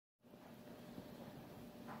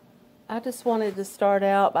I just wanted to start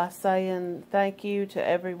out by saying thank you to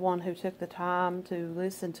everyone who took the time to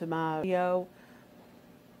listen to my video.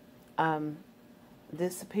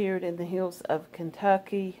 This appeared in the hills of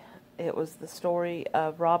Kentucky. It was the story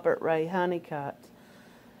of Robert Ray Honeycutt,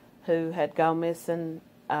 who had gone missing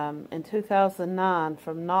in 2009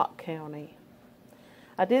 from Kenton County.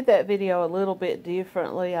 I did that video a little bit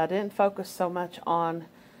differently. I didn't focus so much on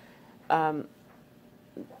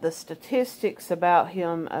the statistics about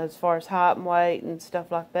him as far as height and weight and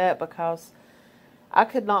stuff like that, because I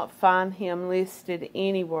could not find him listed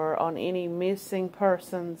anywhere on any missing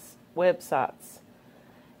persons websites.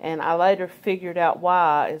 And I later figured out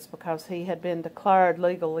why. It's because he had been declared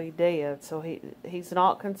legally dead, so he's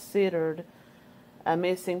not considered a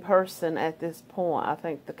missing person at this point. I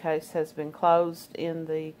think the case has been closed in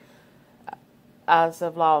the eyes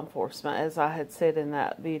of law enforcement, as I had said in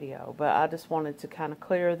that video, but I just wanted to kind of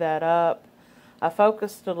clear that up. I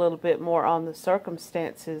focused a little bit more on the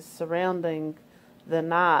circumstances surrounding the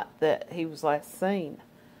night that he was last seen,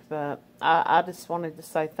 but I just wanted to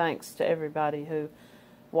say thanks to everybody who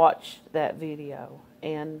watched that video.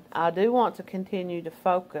 And I do want to continue to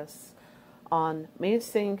focus on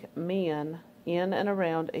missing men in and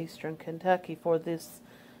around eastern Kentucky for this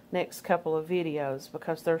next couple of videos,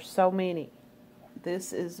 because there's so many.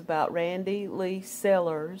 This is about Randy Lee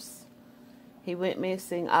Sellers. He went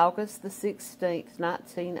missing August the 16th,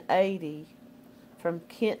 1980 from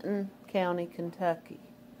Kenton County, Kentucky.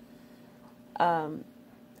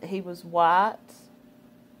 He was white.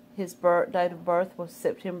 His date of birth was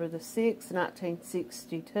September the 6th,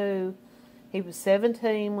 1962. He was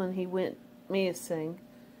 17 when he went missing.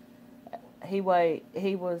 He was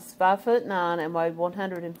 5'9" and weighed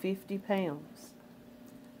 150 pounds.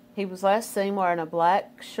 He was last seen wearing a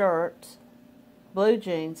black shirt, blue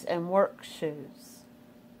jeans, and work shoes.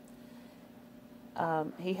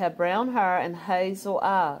 He had brown hair and hazel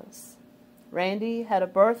eyes. Randy had a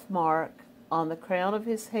birthmark on the crown of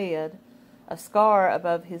his head, a scar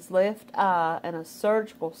above his left eye, and a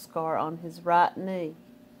surgical scar on his right knee.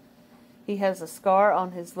 He has a scar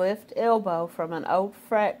on his left elbow from an old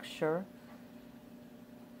fracture,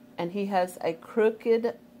 and he has a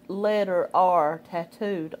crooked letter R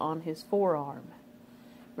tattooed on his forearm.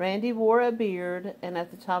 Randy wore a beard, and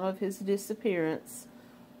at the time of his disappearance,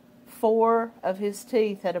 4 of his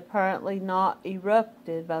teeth had apparently not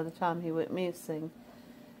erupted by the time he went missing.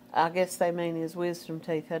 I guess they mean his wisdom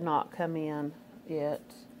teeth had not come in yet.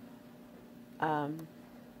 The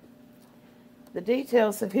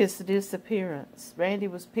details of his disappearance. Randy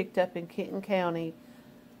was picked up in Kenton County.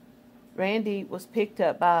 Randy was picked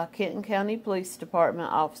up by Kenton County Police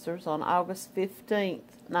Department officers on August 15th,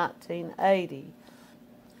 1980.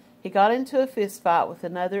 He got into a fist fight with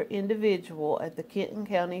another individual at the Kenton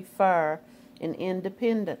County Fair in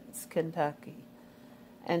Independence, Kentucky,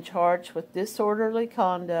 and charged with disorderly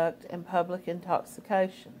conduct and public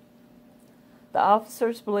intoxication. The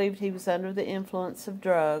officers believed he was under the influence of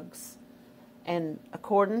drugs, and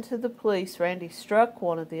according to the police, Randy struck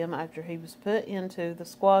one of them after he was put into the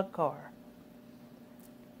squad car.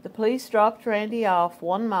 The police dropped Randy off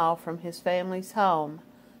 1 mile from his family's home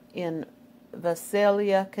in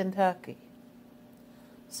Visalia, Kentucky.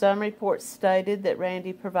 Some reports stated that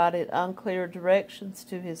Randy provided unclear directions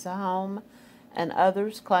to his home, and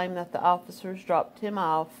others claimed that the officers dropped him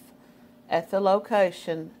off at the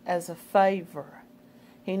location as a favor.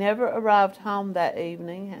 He never arrived home that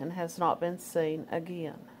evening and has not been seen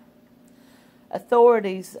again.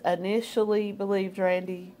 Authorities initially believed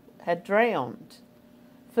Randy had drowned.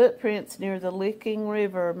 Footprints near the Licking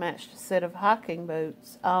River matched a set of hiking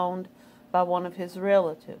boots owned by one of his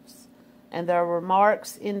relatives, and there were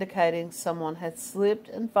marks indicating someone had slipped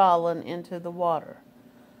and fallen into the water.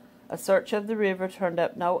 A search of the river turned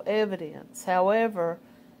up no evidence. However,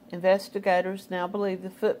 investigators now believe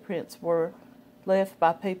the footprints were left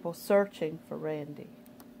by people searching for Randy.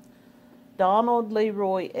 Donald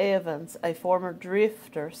Leroy Evans, a former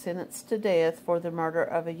drifter sentenced to death for the murder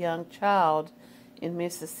of a young child in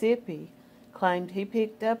Mississippi, claimed he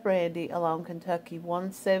picked up Randy along Kentucky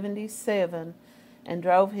 177 and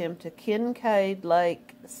drove him to Kincaid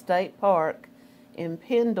Lake State Park in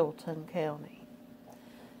Pendleton County.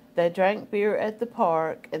 They drank beer at the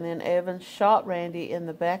park, and then Evans shot Randy in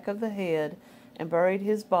the back of the head and buried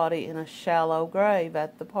his body in a shallow grave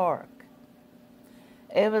at the park.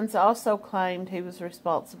 Evans also claimed he was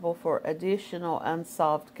responsible for additional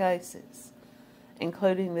unsolved cases,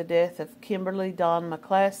 including the death of Kimberly Dawn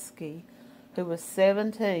McClaskey, who was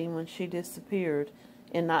 17 when she disappeared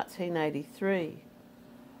in 1983.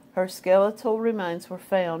 Her skeletal remains were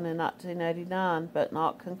found in 1989, but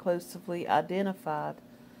not conclusively identified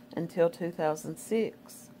until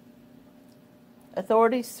 2006.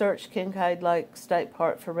 Authorities searched Kincaid Lake State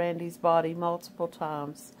Park for Randy's body multiple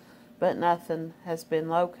times, but nothing has been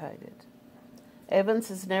located. Evans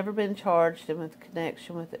has never been charged in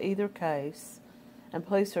connection with either case, and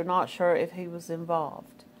police are not sure if he was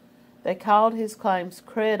involved. They called his claims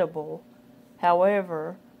credible.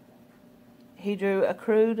 However, he drew a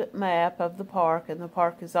crude map of the park, and the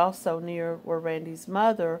park is also near where Randy's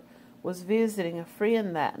mother was visiting a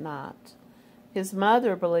friend that night. His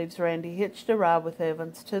mother believes Randy hitched a ride with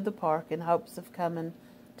Evans to the park in hopes of coming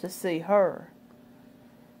to see her.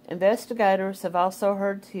 Investigators have also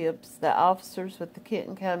heard tips that officers with the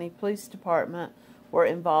Kenton County Police Department were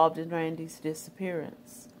involved in Randy's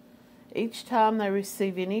disappearance. Each time they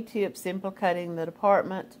receive any tips implicating the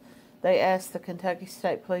department, they ask the Kentucky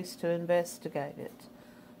State Police to investigate it.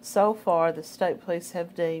 So far, the state police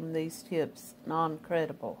have deemed these tips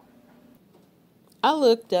non-credible. I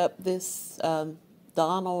looked up this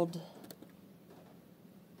Donald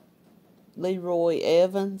Leroy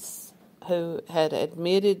Evans, who had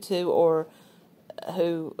admitted to or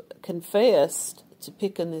who confessed to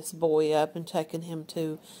picking this boy up and taking him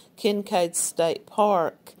to Kincaid State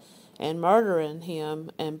Park and murdering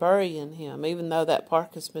him and burying him, even though that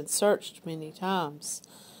park has been searched many times.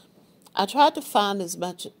 I tried to find as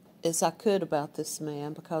much as I could about this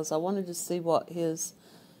man because I wanted to see who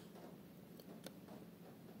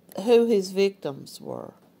his victims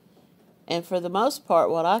were. And for the most part,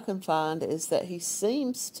 what I can find is that he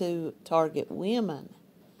seems to target women.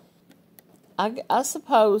 I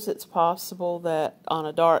suppose it's possible that on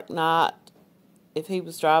a dark night, if he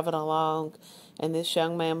was driving along and this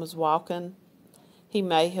young man was walking, he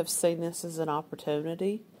may have seen this as an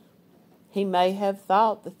opportunity. He may have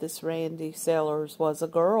thought that this Randy Sellers was a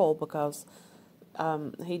girl because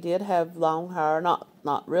he did have long hair,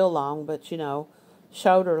 not real long, but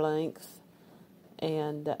shoulder length.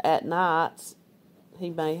 And at night,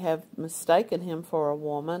 he may have mistaken him for a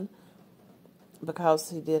woman because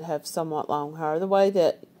he did have somewhat long hair, the way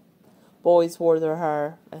that boys wore their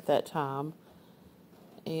hair at that time.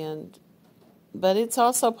 But it's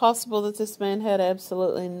also possible that this man had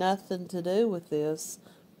absolutely nothing to do with this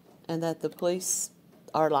and that the police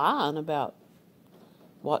are lying about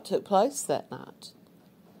what took place that night.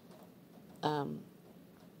 I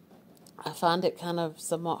find it kind of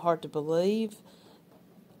somewhat hard to believe.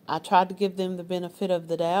 I tried to give them the benefit of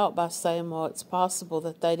the doubt by saying, well, it's possible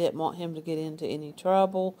that they didn't want him to get into any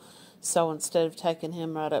trouble, so instead of taking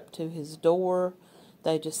him right up to his door,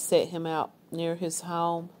 they just set him out near his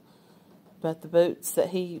home. But the boot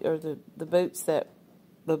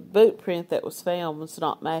print that was found was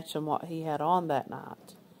not matching what he had on that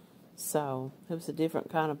night. So it was a different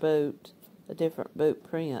kind of boot, a different boot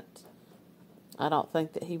print. I don't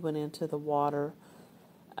think that he went into the water.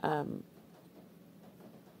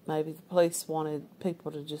 Maybe the police wanted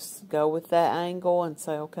people to just go with that angle and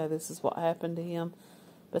say, okay, this is what happened to him.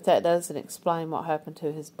 But that doesn't explain what happened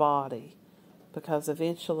to his body, because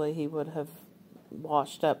eventually he would have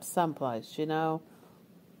washed up someplace,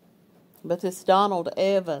 But this Donald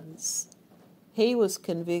Evans, he was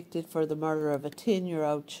convicted for the murder of a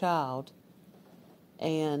 10-year-old child,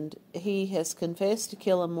 and he has confessed to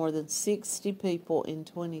killing more than 60 people in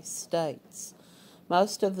 20 states.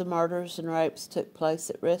 Most of the murders and rapes took place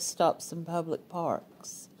at rest stops and public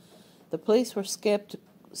parks. The police were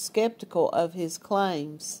skeptical of his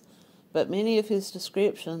claims, but many of his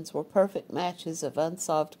descriptions were perfect matches of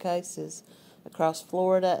unsolved cases across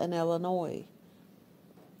Florida and Illinois.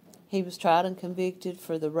 He was tried and convicted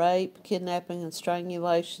for the rape, kidnapping, and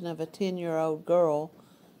strangulation of a 10-year-old girl.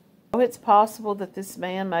 It's possible that this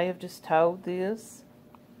man may have just told this.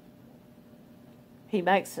 He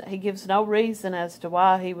gives no reason as to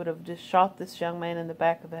why he would have just shot this young man in the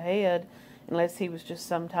back of the head unless he was just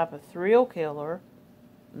some type of thrill killer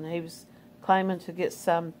and he was claiming to get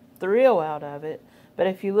some thrill out of it. But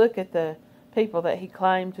if you look at the people that he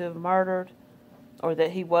claimed to have murdered or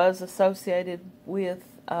that he was associated with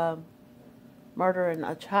murdering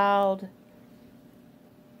a child,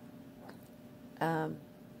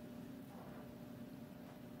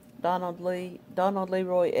 Donald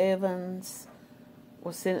Leroy Evans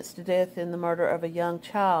was sentenced to death in the murder of a young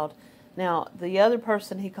child. Now, the other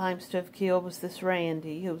person he claims to have killed was this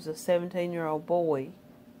Randy, who was a 17-year-old boy.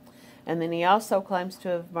 And then he also claims to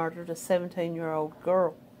have murdered a 17-year-old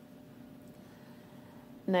girl.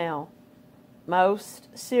 Now, most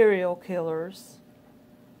serial killers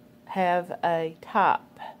have a type.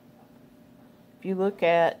 If you look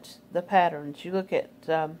at the patterns, you look at,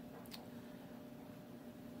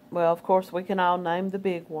 well, of course, we can all name the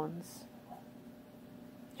big ones.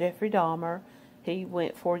 Jeffrey Dahmer, He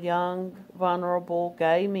went for young, vulnerable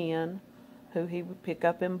gay men who he would pick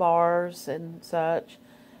up in bars and such.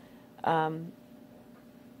 And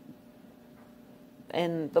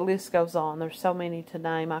the list goes on. There's so many to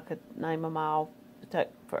name. I could name them all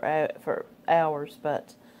for hours,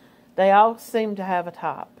 but they all seem to have a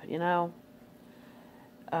top, you know.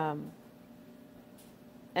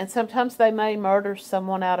 And sometimes they may murder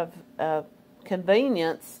someone out of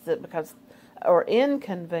convenience, or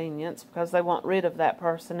inconvenience, because they want rid of that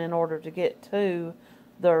person in order to get to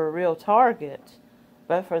their real target.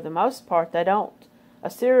 But for the most part, they don't. A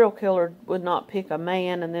serial killer would not pick a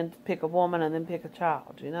man and then pick a woman and then pick a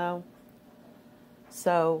child, you know.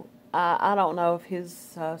 So I don't know if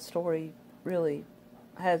his story really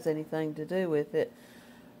has anything to do with it.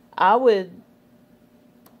 I would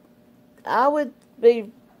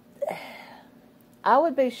be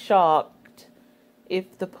shocked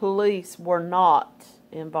if the police were not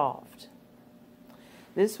involved.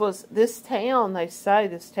 This town, they say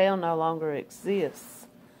this town no longer exists.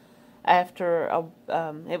 After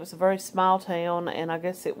it was a very small town, and I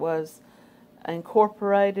guess it was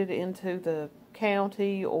incorporated into the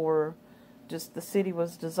county, or just the city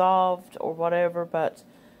was dissolved or whatever, but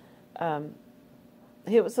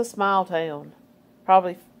it was a small town.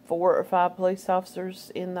 Probably 4 or 5 police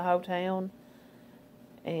officers in the whole town.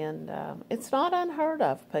 And it's not unheard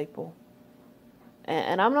of, people.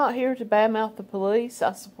 And I'm not here to badmouth the police.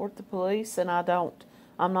 I support the police, and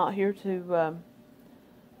I'm not here to...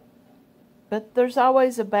 but there's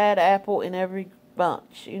always a bad apple in every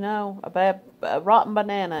bunch, you know? A rotten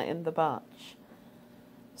banana in the bunch.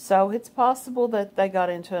 So it's possible that they got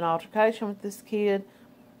into an altercation with this kid.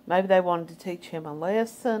 Maybe they wanted to teach him a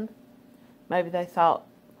lesson. Maybe they thought,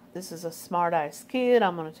 this is a smart-ass kid,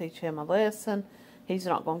 I'm going to teach him a lesson. He's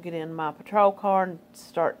not going to get in my patrol car and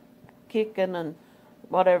start kicking and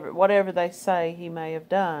whatever they say he may have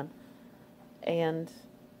done. And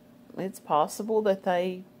it's possible that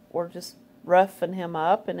they were just roughing him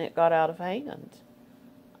up and it got out of hand.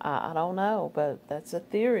 I don't know, but that's a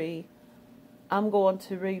theory. I'm going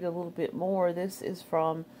to read a little bit more. This is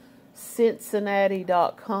from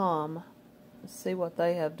Cincinnati.com. Let's see what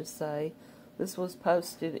they have to say. This was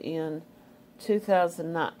posted in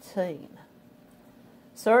 2019.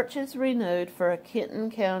 Search is renewed for a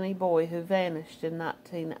Kenton County boy who vanished in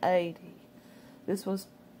 1980. This was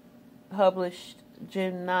published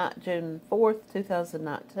June 4th,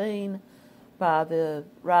 2019 by the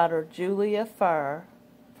writer Julia Farr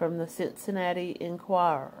from the Cincinnati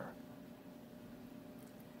Enquirer.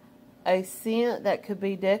 A scent that could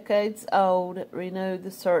be decades old renewed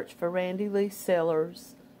the search for Randy Lee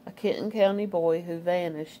Sellers, a Kenton County boy who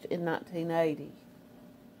vanished in 1980.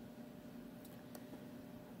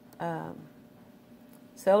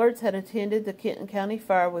 Sellers had attended the Kenton County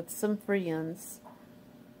Fair with some friends,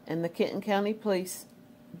 and the Kenton County Police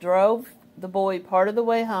drove the boy part of the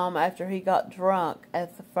way home after he got drunk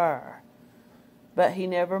at the fair, but he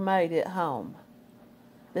never made it home.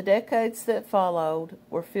 The decades that followed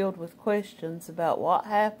were filled with questions about what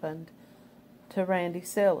happened to Randy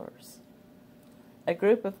Sellers. A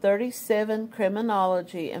group of 37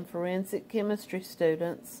 criminology and forensic chemistry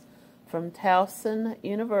students from Towson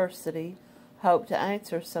University hoped to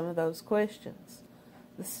answer some of those questions.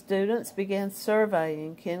 The students began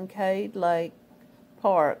surveying Kincaid Lake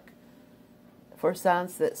Park for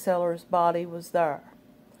signs that Sellers' body was there.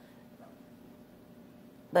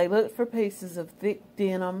 They looked for pieces of thick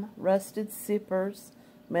denim, rusted zippers,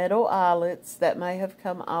 metal eyelets that may have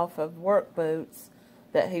come off of work boots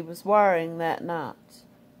that he was wearing that night.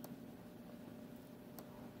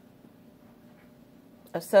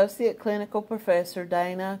 Associate Clinical Professor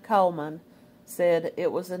Dana Coleman said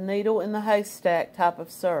it was a needle in the haystack type of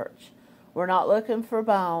search. We're not looking for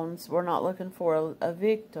bones. We're not looking for a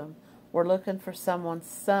victim. We're looking for someone's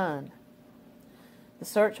son. The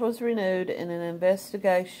search was renewed in an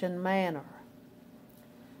investigation manner.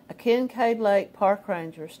 A Kincaid Lake park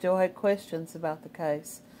ranger still had questions about the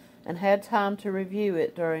case and had time to review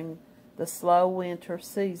it during the slow winter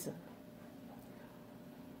season.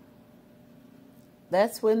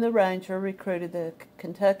 That's when the ranger recruited the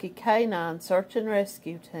Kentucky Canine Search and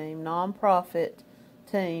Rescue Team, nonprofit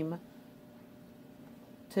team,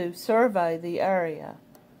 to survey the area.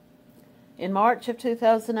 In March of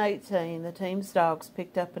 2018, the team's dogs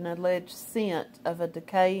picked up an alleged scent of a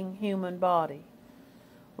decaying human body,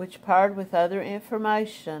 which, paired with other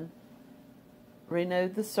information,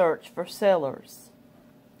 renewed the search for Sellers.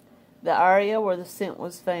 The area where the scent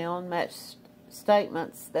was found matched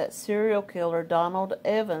statements that serial killer Donald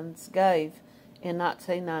Evans gave in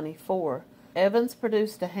 1994. Evans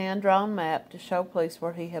produced a hand-drawn map to show police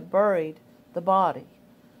where he had buried the body,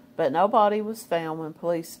 but no body was found when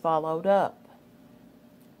police followed up.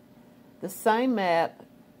 The same map,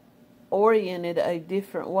 oriented a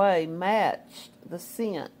different way, matched the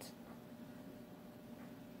scent,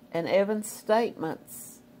 and Evans'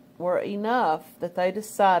 statements were enough that they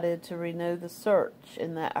decided to renew the search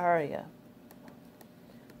in that area.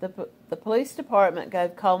 The police department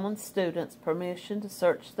gave Coleman's students permission to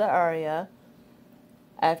search the area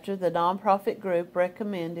after the nonprofit group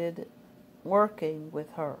recommended working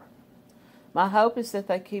with her. My hope is that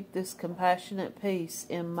they keep this compassionate piece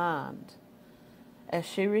in mind as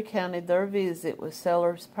she recounted their visit with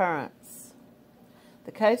Sellers' parents.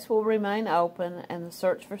 The case will remain open and the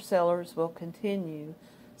search for Sellers will continue,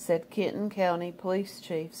 said Kenton County Police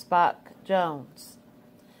Chief Spike Jones.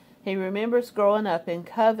 He remembers growing up in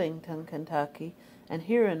Covington, Kentucky, and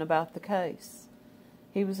hearing about the case.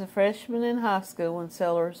 He was a freshman in high school when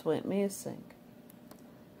Sellers went missing.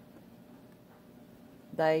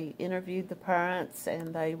 They interviewed the parents,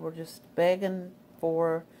 and they were just begging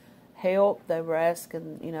for help. They were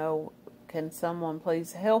asking, can someone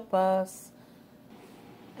please help us?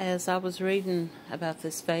 As I was reading about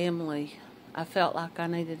this family, I felt like I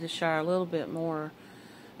needed to share a little bit more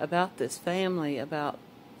about this family, about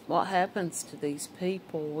what happens to these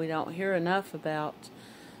people. We don't hear enough about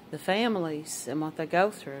the families and what they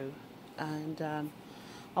go through. And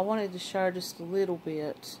I wanted to share just a little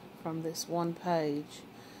bit from this one page.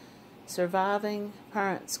 Surviving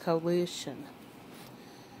Parents Coalition.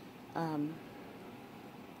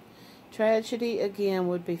 Tragedy again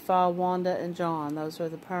would befall Wanda and John. Those were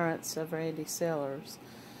the parents of Randy Sellers.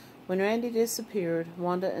 When Randy disappeared,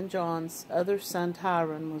 Wanda and John's other son,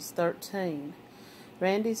 Tyron, was 13.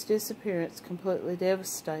 Randy's disappearance completely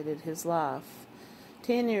devastated his life.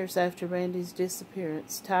 10 years after Randy's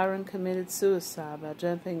disappearance, Tyron committed suicide by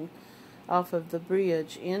jumping off of the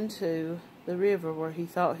bridge into the river where he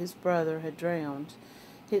thought his brother had drowned.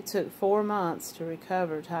 It took 4 months to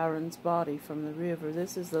recover Tyron's body from the river.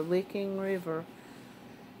 This is the Licking River,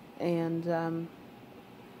 and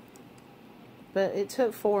but it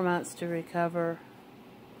took 4 months to recover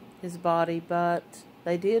his body, but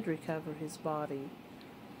they did recover his body.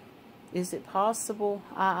 Is it possible?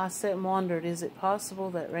 I sat and wondered, is it possible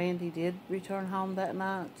that Randy did return home that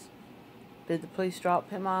night? Did the police drop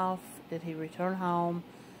him off? Did he return home?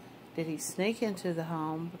 Did he sneak into the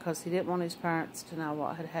home because he didn't want his parents to know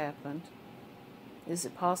what had happened? Is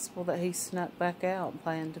it possible that he snuck back out and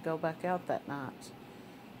planned to go back out that night?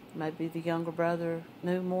 Maybe the younger brother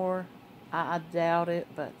knew more. I doubt it,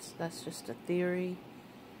 but that's just a theory.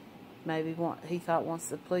 Maybe he thought once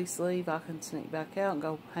the police leave, I can sneak back out and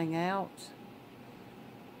go hang out.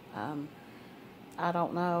 I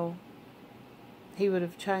don't know. He would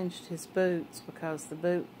have changed his boots because the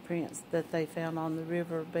boot prints that they found on the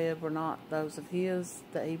riverbed were not those of his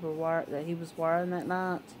that he was wearing that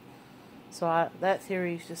night. So that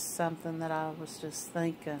theory is just something that I was just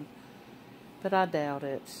thinking, but I doubt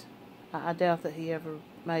it. I doubt that he ever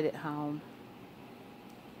made it home.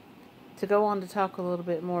 To go on to talk a little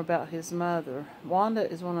bit more about his mother,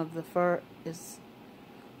 Wanda is one of the first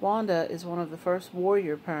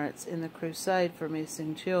warrior parents in the crusade for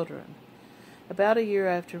missing children. About a year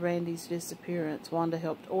after Randy's disappearance, Wanda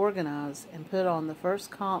helped organize and put on the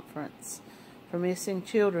first conference for missing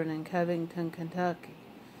children in Covington, Kentucky.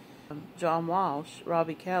 John Walsh,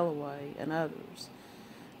 Robbie Calloway, and others.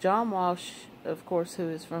 John Walsh, of course, who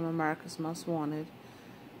is from America's Most Wanted,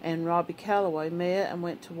 and Robbie Calloway met and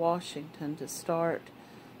went to Washington to start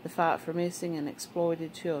the fight for missing and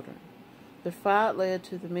exploited children. The fight led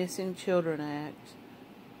to the Missing Children Act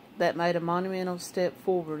that made a monumental step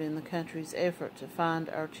forward in the country's effort to find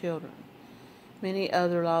our children. Many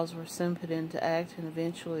other laws were soon put into act, and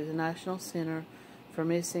eventually the National Center for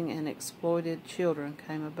Missing and Exploited Children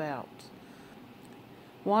came about.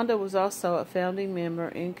 Wanda was also a founding member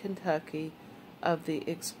in Kentucky of the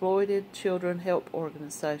Exploited Children Help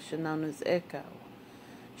Organization known as ECHO.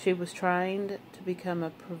 She was trained to become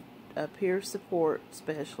a peer support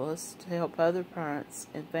specialist to help other parents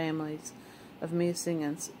and families of missing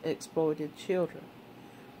and exploited children.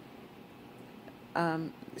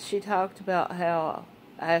 She talked about how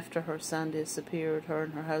after her son disappeared, her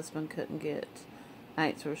and her husband couldn't get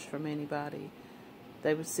answers from anybody.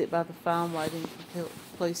 They would sit by the phone waiting for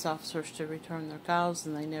police officers to return their calls,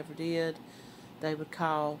 and they never did. They would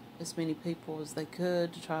call as many people as they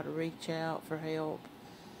could to try to reach out for help.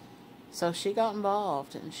 So she got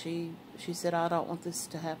involved, and she said, I don't want this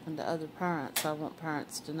to happen to other parents. I want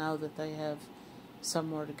parents to know that they have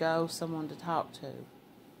somewhere to go, someone to talk to.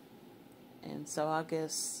 And so I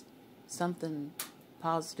guess something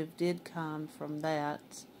positive did come from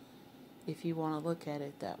that. if you want to look at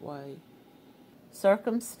it that way.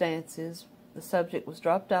 Circumstances: the subject was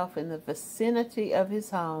dropped off in the vicinity of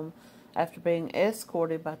his home after being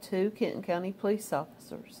escorted by 2 Kenton County police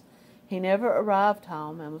officers. He never arrived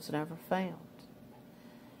home and was never found.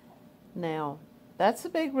 Now, that's a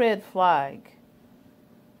big red flag.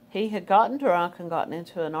 He had gotten drunk and gotten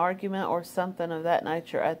into an argument or something of that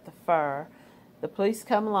nature at the fair. The police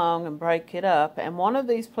come along and break it up, and one of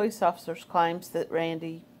these police officers claims that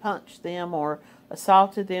Randy punched them or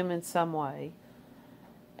assaulted them in some way,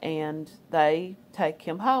 and they take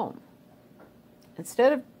him home.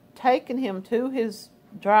 Instead of taking him to his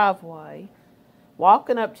driveway,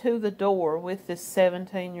 walking up to the door with this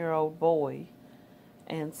 17-year-old boy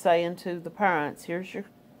and saying to the parents, "Here's your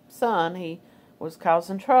son, he was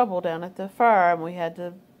causing trouble down at the fair and we had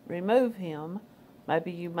to remove him.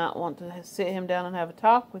 Maybe you might want to sit him down and have a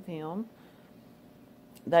talk with him."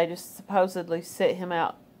 They just supposedly set him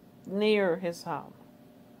out near his home.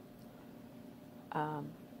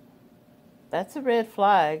 That's a red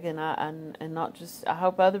flag, and not just. I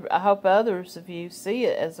hope others of you see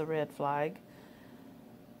it as a red flag,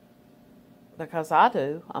 because I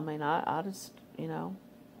do. I mean, I just,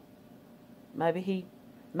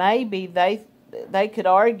 maybe they could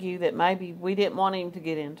argue that maybe we didn't want him to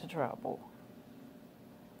get into trouble.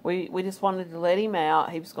 We just wanted to let him out.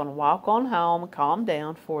 He was going to walk on home and calm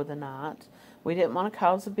down for the night. We didn't want to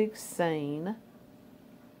cause a big scene.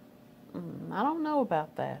 I don't know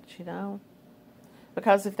about that,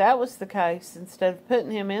 Because if that was the case, instead of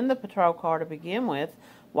putting him in the patrol car to begin with,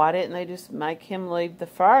 why didn't they just make him leave the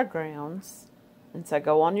fairgrounds and say,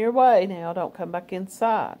 "Go on your way now, don't come back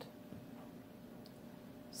inside"?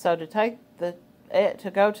 So to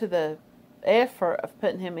go to the effort of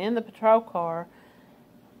putting him in the patrol car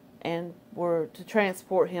and were to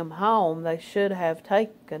transport him home, they should have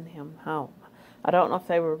taken him home. I don't know if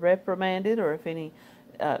they were reprimanded or if any,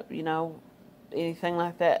 anything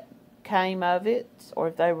like that came of it, or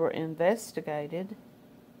if they were investigated.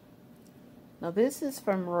 Now this is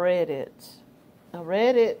from Reddit. Now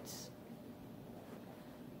Reddit,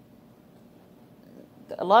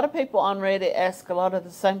 a lot of people on Reddit ask a lot of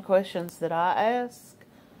the same questions that I ask,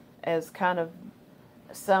 as kind of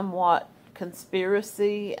somewhat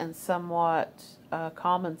conspiracy and somewhat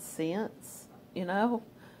common sense,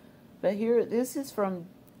 But here, this is from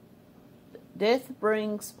Death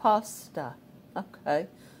Brings Pasta. Okay.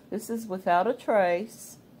 This is Without a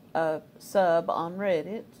Trace, a sub on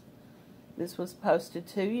Reddit. This was posted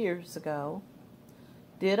 2 years ago.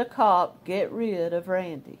 Did a cop get rid of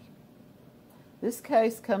Randy? This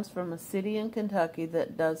case comes from a city in Kentucky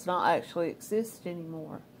that does not actually exist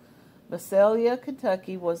anymore. Visalia,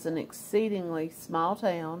 Kentucky was an exceedingly small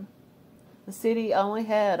town. The city only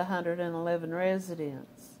had 111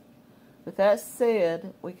 residents. With that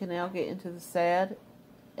said, we can now get into the sad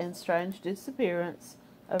and strange disappearance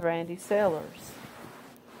of Randy Sellers.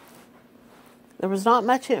 There was not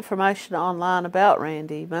much information online about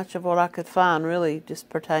Randy. Much of what I could find really just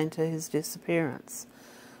pertained to his disappearance.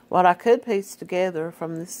 What I could piece together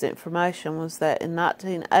from this information was that in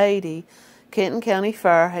 1980, Kenton County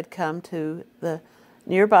Fair had come to the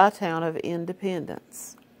nearby town of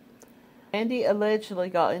Independence. Randy allegedly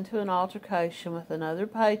got into an altercation with another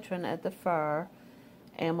patron at the fair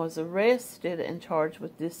and was arrested and charged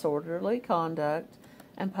with disorderly conduct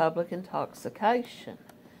and public intoxication.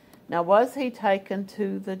 Now, was he taken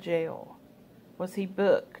to the jail? Was he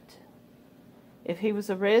booked? If he was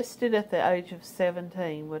arrested at the age of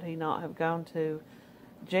 17, would he not have gone to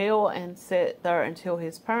jail and sat there until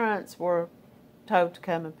his parents were told to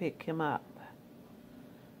come and pick him up?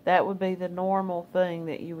 That would be the normal thing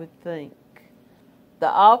that you would think. The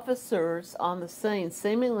officers on the scene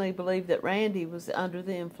seemingly believed that Randy was under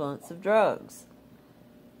the influence of drugs.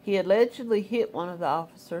 He allegedly hit one of the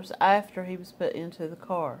officers after he was put into the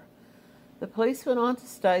car. The police went on to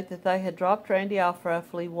state that they had dropped Randy off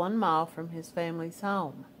roughly 1 mile from his family's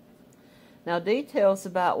home. Now, details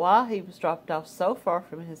about why he was dropped off so far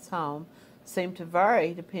from his home seem to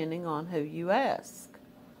vary depending on who you ask.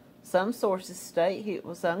 Some sources state it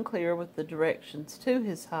was unclear with the directions to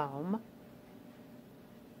his home.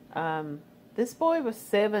 This boy was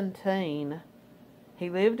 17. He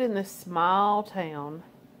lived in this small town.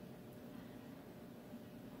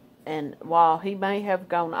 And while he may have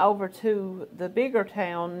gone over to the bigger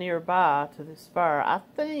town nearby to this fair, I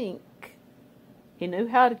think he knew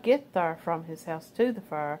how to get there from his house to the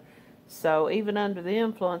fair. So even under the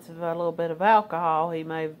influence of a little bit of alcohol, he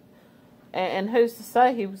may have... And who's to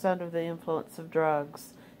say he was under the influence of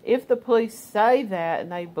drugs? If the police say that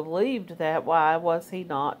and they believed that, why was he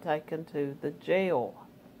not taken to the jail?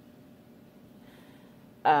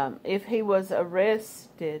 If he was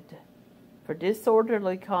arrested for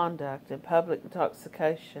disorderly conduct and public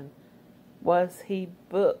intoxication, was he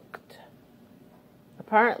booked?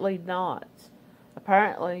 Apparently not.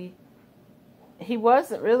 Apparently, he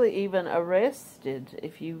wasn't really even arrested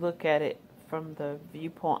if you look at it from the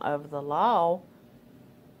viewpoint of the law.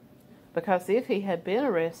 Because if he had been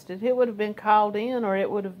arrested, it would have been called in or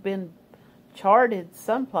it would have been charted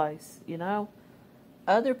someplace, you know.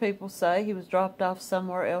 Other people say he was dropped off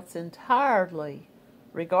somewhere else entirely.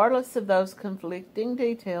 Regardless of those conflicting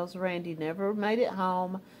details, Randy never made it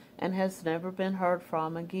home and has never been heard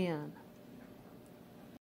from again.